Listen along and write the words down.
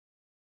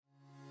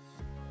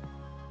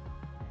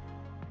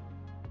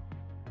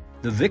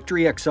The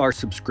VictoryXR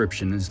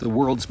subscription is the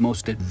world's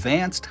most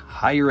advanced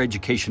higher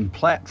education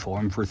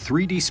platform for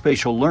 3D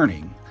spatial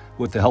learning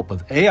with the help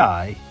of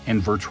AI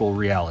and virtual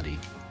reality.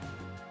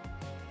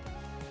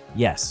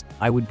 Yes,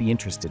 I would be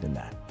interested in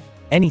that.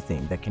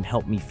 Anything that can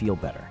help me feel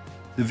better.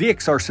 The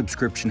VXR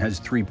subscription has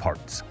three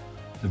parts: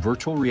 the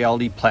virtual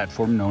reality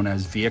platform known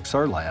as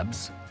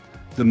VXRLabs,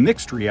 the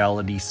mixed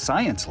reality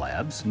science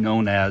labs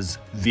known as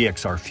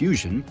VXR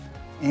Fusion,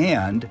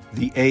 and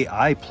the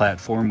AI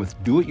platform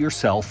with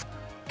do-it-yourself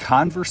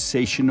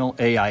conversational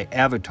AI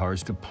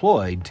avatars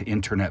deployed to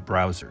internet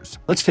browsers.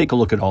 Let's take a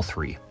look at all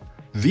three.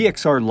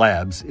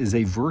 VXRLabs is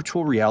a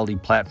virtual reality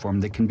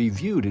platform that can be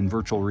viewed in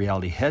virtual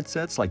reality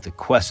headsets like the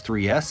Quest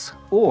 3S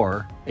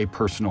or a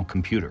personal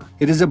computer.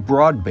 It is a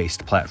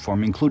broad-based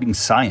platform including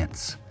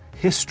science,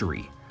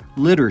 history,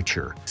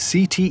 literature,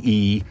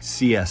 CTE,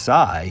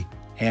 CSI,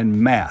 and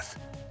math,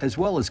 as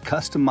well as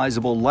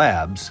customizable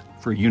labs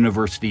for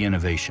university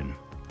innovation.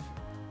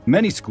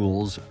 Many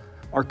schools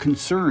are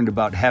concerned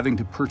about having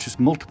to purchase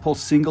multiple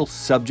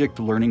single-subject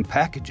learning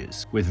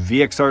packages. With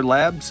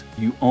VXRLabs,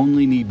 you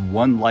only need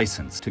one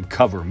license to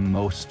cover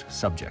most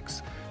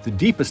subjects. The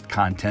deepest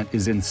content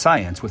is in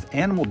science with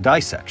animal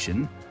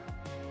dissection,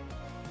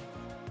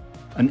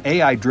 an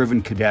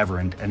AI-driven cadaver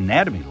and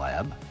anatomy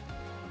lab,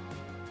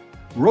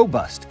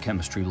 robust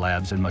chemistry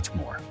labs, and much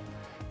more.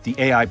 The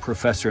AI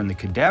professor in the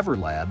cadaver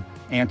lab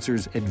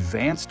answers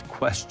advanced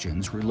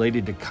questions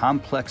related to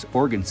complex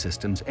organ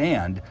systems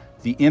and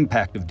the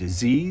impact of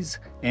disease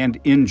and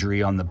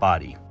injury on the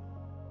body.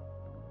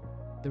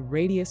 The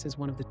radius is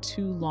one of the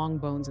two long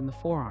bones in the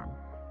forearm,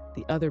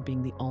 the other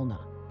being the ulna.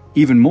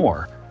 Even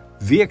more,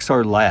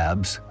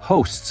 VXRLabs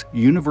hosts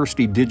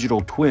university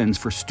digital twins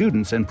for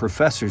students and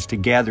professors to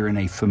gather in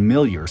a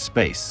familiar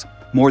space.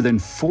 More than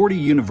 40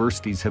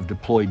 universities have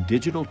deployed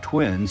digital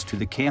twins to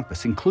the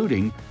campus,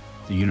 including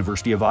the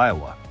University of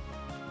Iowa,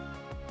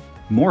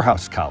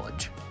 Morehouse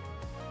College,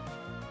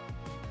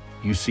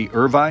 UC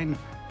Irvine,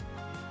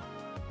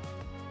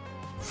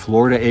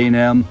 Florida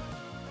A&M,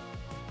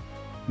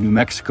 New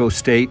Mexico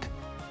State,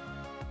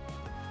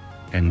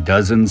 and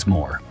dozens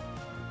more.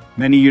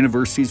 Many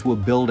universities will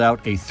build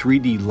out a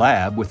 3D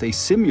lab with a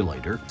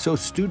simulator so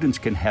students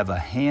can have a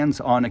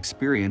hands-on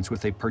experience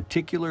with a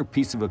particular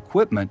piece of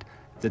equipment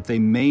that they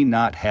may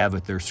not have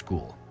at their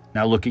school.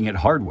 Now, looking at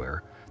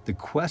hardware, the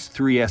Quest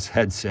 3S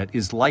headset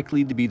is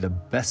likely to be the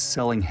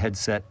best-selling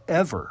headset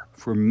ever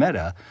for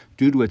Meta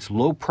due to its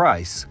low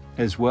price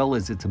as well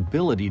as its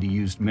ability to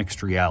use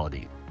mixed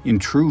reality. In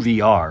true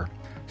VR,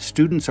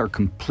 students are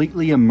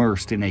completely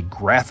immersed in a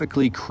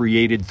graphically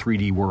created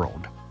 3D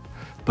world.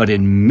 But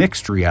in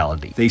mixed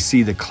reality, they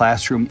see the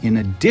classroom in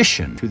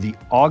addition to the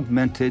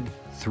augmented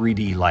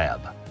 3D lab.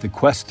 The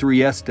Quest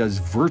 3S does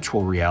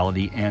virtual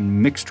reality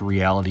and mixed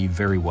reality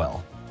very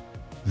well.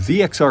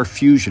 VXR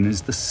Fusion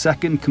is the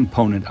second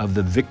component of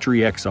the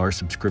VictoryXR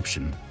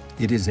subscription.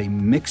 It is a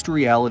mixed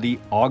reality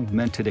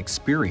augmented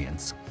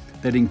experience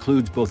that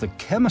includes both a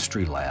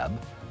chemistry lab,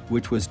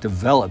 which was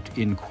developed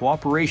in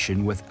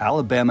cooperation with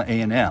Alabama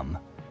A&M,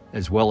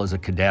 as well as a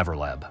cadaver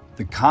lab.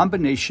 The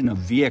combination of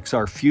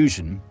VXR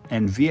Fusion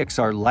and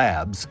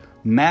VXRLabs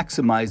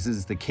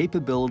maximizes the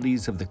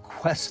capabilities of the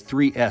Quest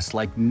 3S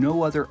like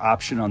no other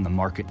option on the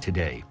market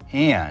today,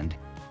 and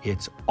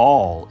it's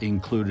all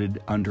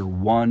included under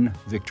one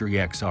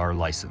VictoryXR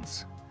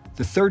license.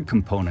 The third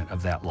component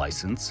of that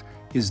license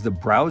is the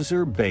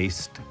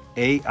browser-based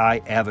AI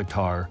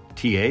avatar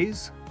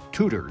TAs,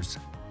 tutors,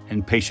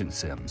 and patient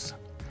sims.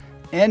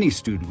 Any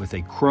student with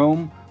a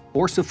Chrome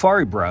or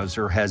Safari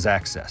browser has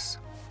access.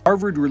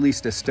 Harvard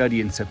released a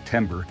study in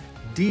September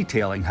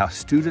detailing how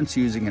students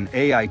using an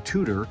AI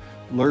tutor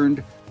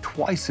learned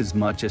twice as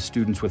much as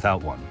students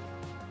without one.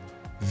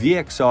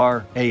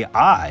 VXR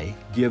AI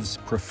gives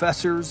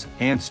professors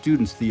and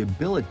students the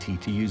ability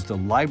to use the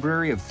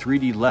library of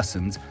 3D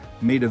lessons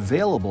made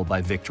available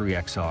by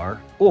VictoryXR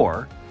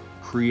or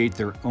create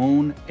their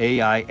own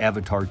AI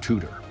avatar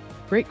tutor.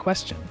 Great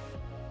question.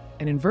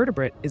 An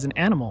invertebrate is an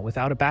animal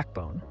without a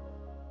backbone.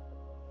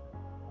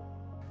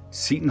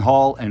 Seton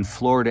Hall and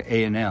Florida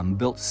A&M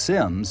built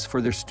sims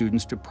for their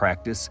students to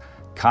practice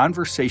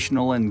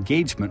conversational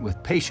engagement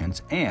with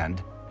patients,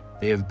 and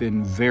they have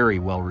been very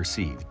well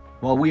received.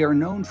 While we are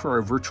known for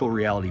our virtual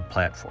reality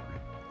platform,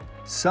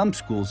 some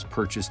schools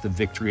purchase the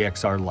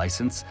VictoryXR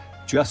license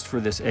just for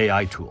this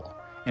AI tool.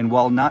 And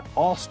while not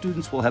all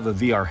students will have a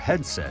VR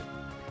headset,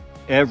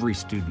 every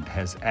student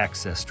has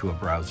access to a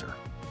browser.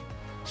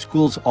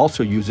 Schools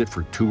also use it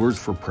for tours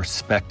for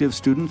prospective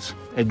students,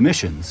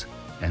 admissions,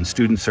 and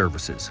student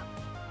services.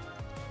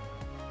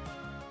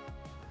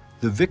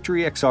 The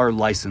VictoryXR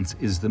license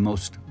is the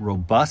most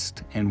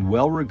robust and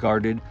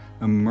well-regarded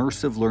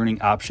immersive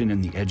learning option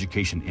in the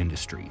education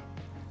industry.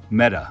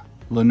 Meta,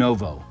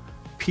 Lenovo,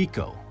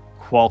 Pico,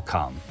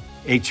 Qualcomm,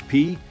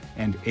 HP,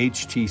 and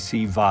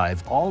HTC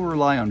Vive all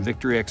rely on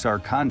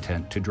VictoryXR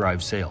content to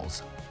drive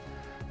sales.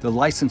 The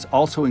license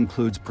also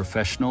includes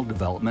professional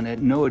development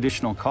at no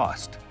additional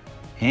cost.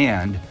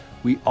 And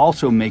we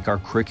also make our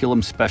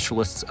curriculum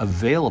specialists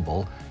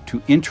available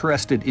to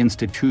interested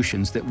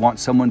institutions that want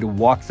someone to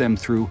walk them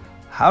through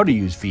how to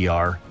use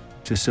VR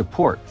to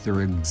support their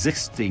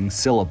existing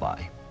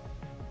syllabi.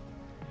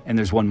 And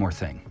there's one more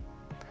thing.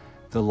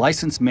 The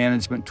license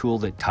management tool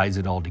that ties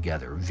it all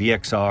together,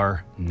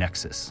 VXR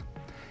Nexus.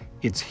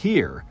 It's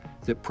here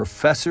that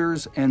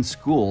professors and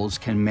schools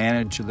can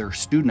manage their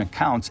student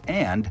accounts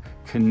and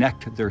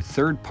connect their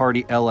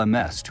third-party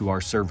LMS to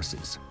our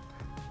services.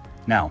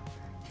 Now,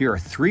 here are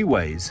 3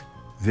 ways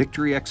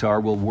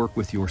VictoryXR will work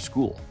with your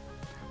school.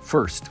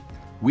 First,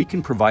 we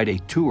can provide a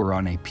tour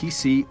on a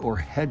PC or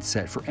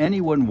headset for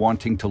anyone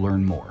wanting to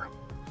learn more.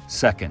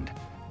 Second,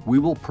 we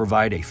will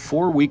provide a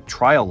 4-week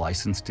trial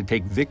license to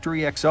take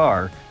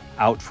VictoryXR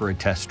out for a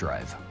test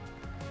drive.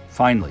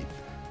 Finally,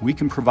 we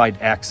can provide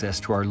access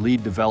to our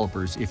lead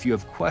developers if you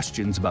have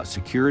questions about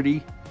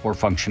security or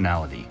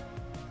functionality.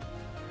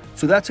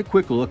 So that's a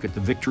quick look at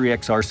the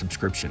VictoryXR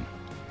subscription.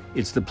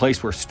 It's the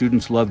place where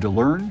students love to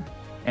learn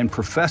and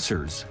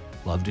professors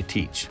love to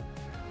teach.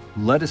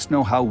 Let us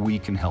know how we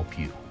can help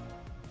you.